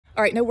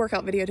All right, no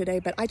workout video today,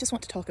 but I just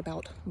want to talk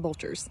about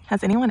vultures.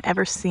 Has anyone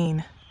ever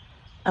seen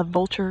a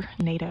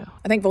Vulturenado?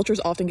 I think vultures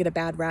often get a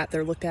bad rap.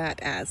 They're looked at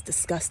as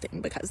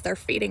disgusting because they're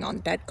feeding on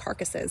dead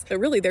carcasses, but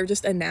really they're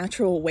just a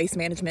natural waste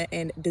management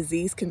and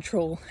disease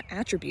control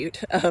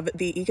attribute of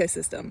the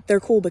ecosystem. They're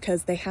cool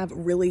because they have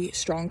really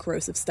strong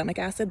corrosive stomach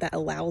acid that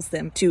allows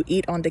them to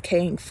eat on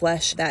decaying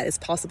flesh that is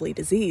possibly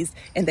diseased,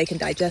 and they can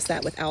digest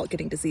that without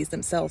getting diseased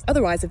themselves.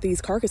 Otherwise, if these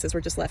carcasses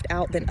were just left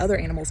out, then other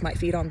animals might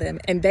feed on them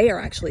and they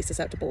are actually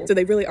susceptible. So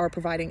they really are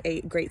providing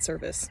a great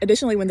service.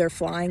 Additionally, when they're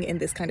flying in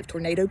this kind of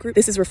tornado group,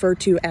 this is referred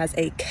to as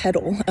a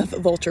kettle of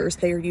vultures.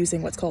 They are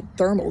using what's called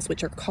thermals,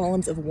 which are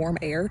columns of warm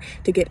air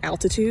to get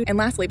altitude. And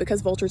lastly,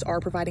 because vultures are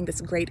providing this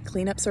great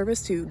cleanup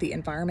service to the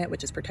environment,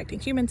 which is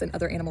protecting humans and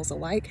other animals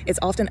alike, it's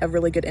often a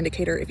really good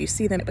indicator if you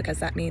see them, because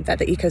that means that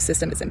the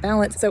ecosystem is in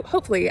balance. So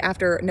hopefully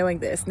after knowing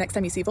this, next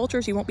time you see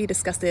vultures, you won't be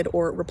disgusted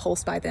or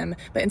repulsed by them,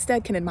 but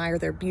instead can admire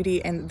their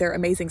beauty and their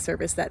amazing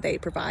service that they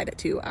provide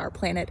to our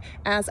planet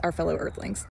as our fellow earthlings.